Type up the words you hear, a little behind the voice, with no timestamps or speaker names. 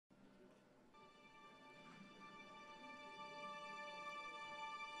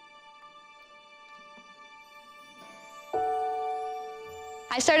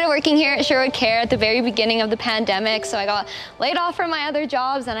I started working here at Sherwood Care at the very beginning of the pandemic, so I got laid off from my other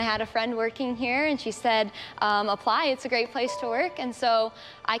jobs, and I had a friend working here, and she said, apply, it's a great place to work. And so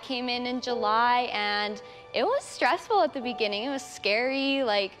I came in July, and it was stressful at the beginning. It was scary,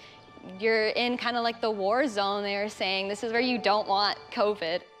 like you're in kind of like the war zone. They were saying this is where you don't want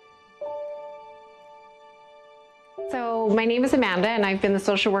COVID. So my name is Amanda, and I've been the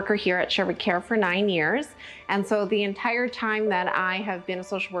social worker here at Sherwood Care for 9 years. And so the entire time that I have been a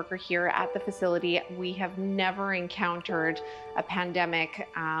social worker here at the facility, we have never encountered a pandemic.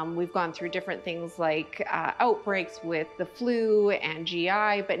 We've gone through different things like outbreaks with the flu and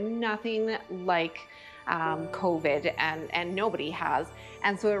GI, but nothing like COVID, and nobody has.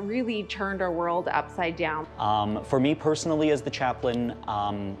 And so it really turned our world upside down. For me personally, as the chaplain,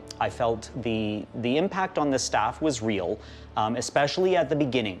 I felt the impact on the staff was real, especially at the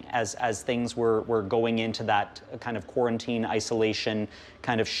beginning, as things were going into that kind of quarantine, isolation,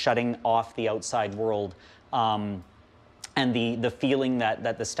 kind of shutting off the outside world. And the feeling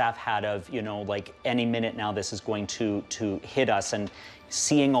that the staff had of, you know, like any minute now this is going to hit us, and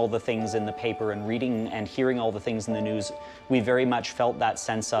seeing all the things in the paper and reading and hearing all the things in the news, we very much felt that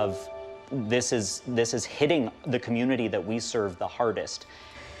sense of this is hitting the community that we serve the hardest.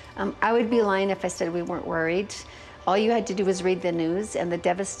 I would be lying if I said we weren't worried. All you had to do was read the news, and the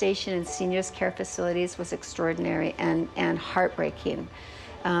devastation in seniors care facilities was extraordinary and heartbreaking.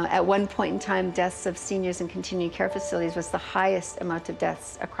 At one point in time, deaths of seniors in continuing care facilities was the highest amount of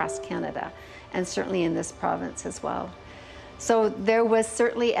deaths across Canada, and certainly in this province as well. So there was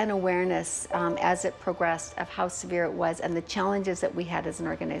certainly an awareness as it progressed of how severe it was and the challenges that we had as an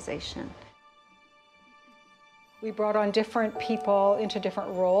organization. We brought on different people into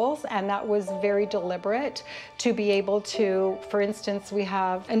different roles, and that was very deliberate to be able to, for instance, we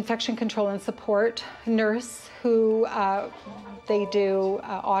have infection control and support nurse who they do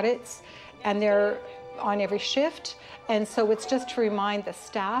audits, and they're on every shift. And so it's just to remind the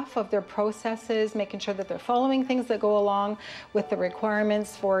staff of their processes, making sure that they're following things that go along with the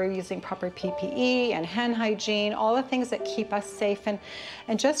requirements for using proper PPE and hand hygiene, all the things that keep us safe, and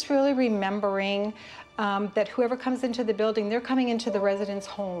just really remembering that whoever comes into the building, they're coming into the resident's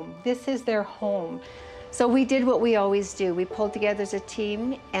home. This is their home. So we did what we always do. We pulled together as a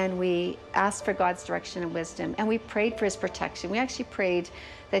team, and we asked for God's direction and wisdom, and we prayed for His protection. We actually prayed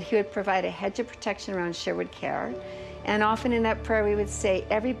that He would provide a hedge of protection around Sherwood Care. And often in that prayer we would say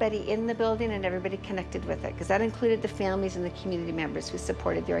everybody in the building and everybody connected with it, because that included the families and the community members who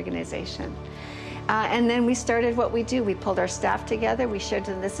supported the organization. And then we started what we do. We pulled our staff together. We shared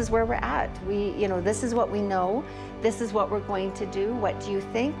them, this is where we're at. This is what we know. This is what we're going to do. What do you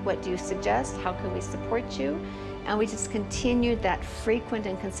think? What do you suggest? How can we support you? And we just continued that frequent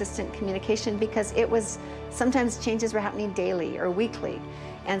and consistent communication, because it was, sometimes changes were happening daily or weekly.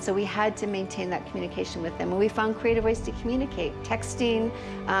 And so we had to maintain that communication with them. And we found creative ways to communicate, texting,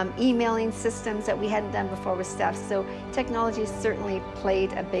 emailing systems that we hadn't done before with staff. So technology certainly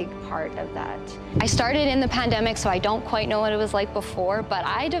played a big part of that. I started in the pandemic, so I don't quite know what it was like before, but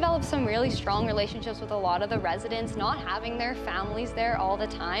I developed some really strong relationships with a lot of the residents, not having their families there all the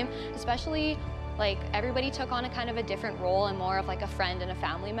time, especially like everybody took on a kind of a different role and more of like a friend and a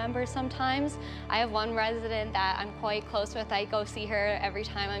family member sometimes. I have one resident that I'm quite close with. I go see her every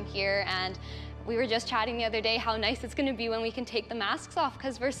time I'm here, and we were just chatting the other day how nice it's going to be when we can take the masks off,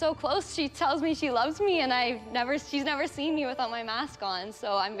 because we're so close. She tells me she loves me, and she's never seen me without my mask on,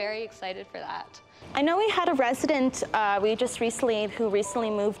 so I'm very excited for that. I know we had a resident who recently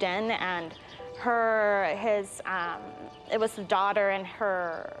moved in, and it was a daughter, and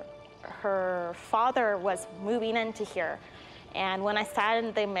her father was moving into here. And when I sat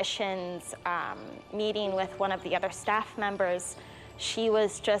in the admissions meeting with one of the other staff members, she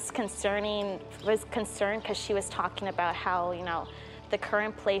was just concerned because she was talking about how, the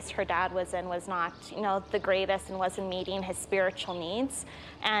current place her dad was in was not, the greatest and wasn't meeting his spiritual needs.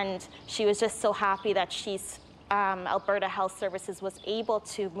 And she was just so happy that Alberta Health Services was able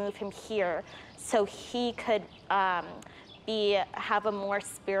to move him here so he could have a more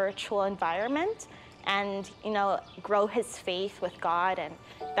spiritual environment and grow his faith with God. And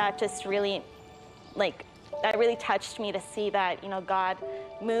that just really touched me to see that God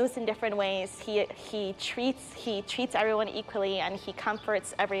moves in different ways. He treats everyone equally, and He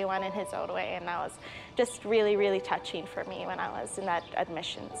comforts everyone in His own way. And that was just really, really touching for me when I was in that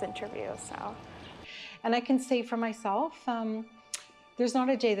admissions interview. So, and I can say for myself, there's not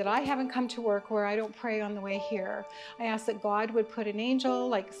a day that I haven't come to work where I don't pray on the way here. I ask that God would put an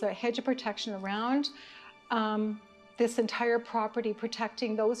angel, a hedge of protection around this entire property,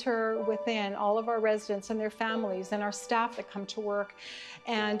 protecting those who are within, all of our residents and their families, and our staff that come to work,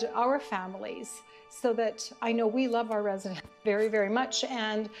 and our families, so that I know we love our residents very, very much,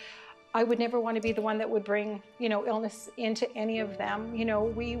 and I would never want to be the one that would bring, illness into any of them.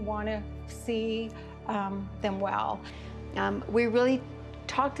 We want to see them well. We really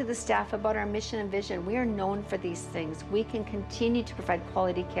talk to the staff about our mission and vision. We are known for these things. We can continue to provide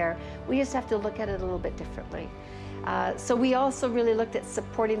quality care. We just have to look at it a little bit differently. So we also really looked at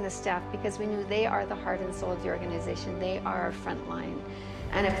supporting the staff because we knew they are the heart and soul of the organization. They are our front line.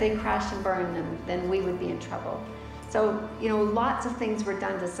 And if they crash and burn, then we would be in trouble. So, lots of things were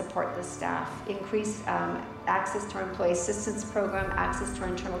done to support the staff. Increase access to our employee assistance program, access to our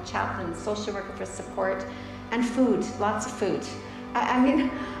internal chaplain, social worker for support, and food, lots of food. I mean,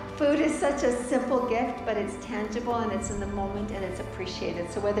 food is such a simple gift, but it's tangible and it's in the moment and it's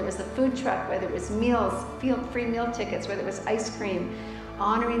appreciated. So whether it was the food truck, whether it was meals, free meal tickets, whether it was ice cream,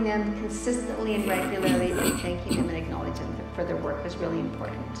 honoring them consistently and regularly and thanking them and acknowledging them for their work was really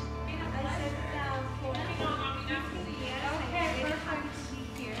important.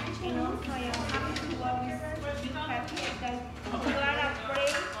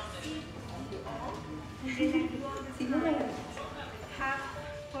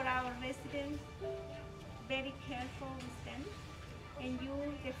 For our residents, very careful with them, and the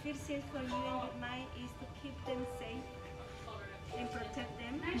first thing for you and your mind is to keep them safe and protect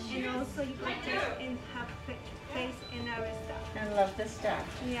them, and also you protect and have faith in our staff. I love the staff.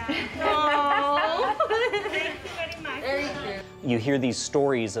 Yeah. Thank you very much. Very true. You hear these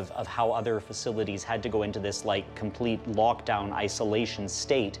stories of how other facilities had to go into this complete lockdown isolation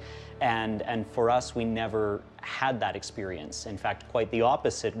state. And for us, we never had that experience. In fact, quite the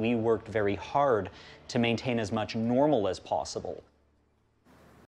opposite. We worked very hard to maintain as much normal as possible.